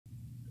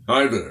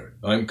Hi there,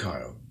 I'm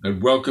Kyle,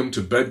 and welcome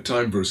to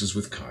Bedtime Verses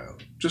with Kyle,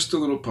 just a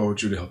little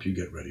poetry to help you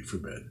get ready for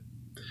bed.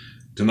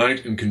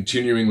 Tonight, in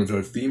continuing with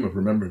our theme of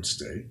Remembrance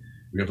Day,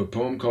 we have a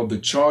poem called The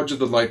Charge of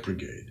the Light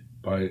Brigade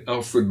by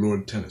Alfred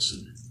Lord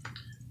Tennyson.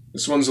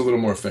 This one's a little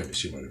more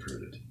famous, you might have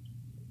heard it.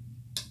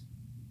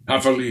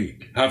 Half a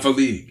league, half a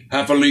league,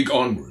 half a league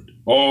onward,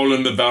 all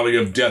in the valley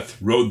of death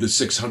rode the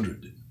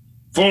 600.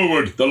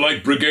 Forward, the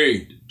Light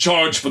Brigade!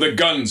 Charge for the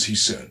guns, he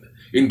said.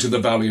 Into the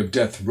valley of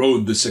death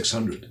rode the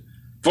 600.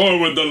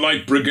 Forward, the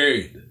Light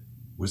Brigade!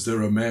 Was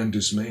there a man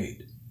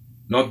dismayed?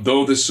 Not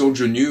though the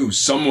soldier knew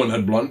someone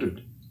had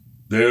blundered.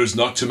 Theirs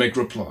not to make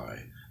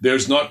reply,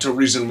 theirs not to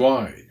reason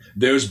why,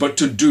 theirs but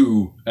to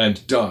do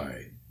and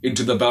die.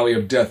 Into the valley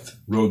of death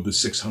rode the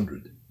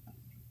 600.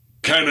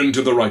 Cannon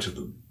to the right of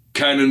them,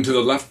 cannon to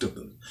the left of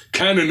them,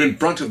 cannon in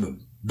front of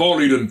them,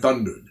 volleyed and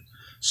thundered.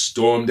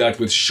 Stormed at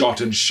with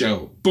shot and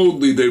shell,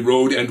 boldly they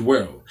rode and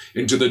well.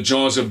 Into the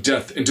jaws of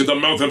death, into the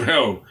mouth of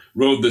hell,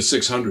 rode the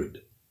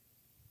 600.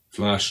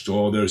 Flashed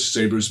all their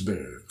sabres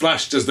bare,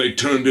 flashed as they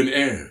turned in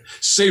air,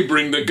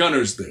 sabring the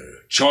gunners there,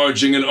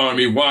 charging an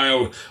army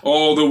while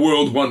all the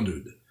world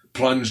wondered.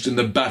 Plunged in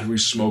the battery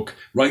smoke,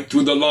 right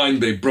through the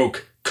line they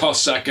broke,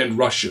 Cossack and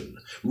Russian,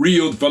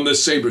 reeled from the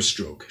sabre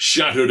stroke,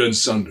 shattered and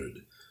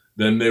sundered.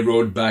 Then they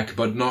rode back,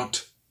 but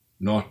not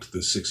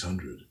the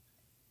 600.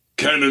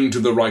 Cannon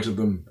to the right of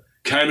them,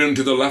 cannon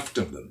to the left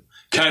of them,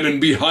 cannon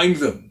behind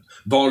them,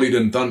 volleyed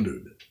and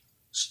thundered.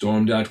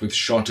 Stormed at with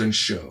shot and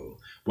shell,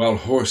 while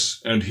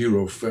horse and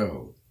hero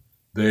fell.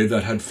 They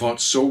that had fought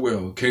so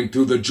well came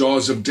through the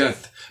jaws of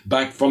death,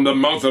 back from the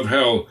mouth of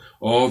hell,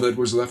 all that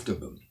was left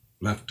of them,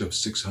 left of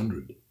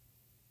 600.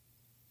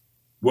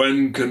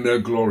 When can their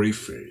glory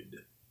fade?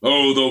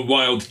 Oh, the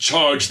wild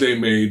charge they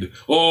made,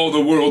 all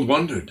the world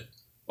wondered.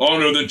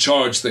 Honor the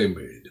charge they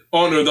made,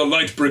 honor the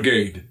Light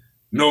Brigade,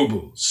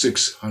 noble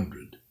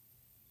 600.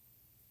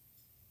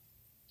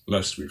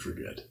 Lest we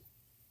forget.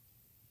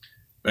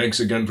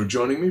 Thanks again for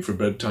joining me for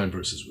Bedtime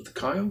Verses with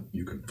Kyle.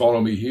 You can follow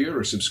me here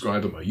or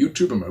subscribe on my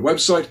YouTube or my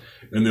website,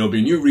 and there'll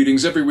be new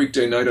readings every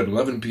weekday night at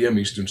 11 p.m.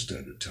 Eastern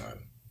Standard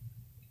Time.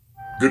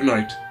 Good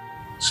night.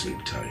 Sleep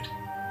tight.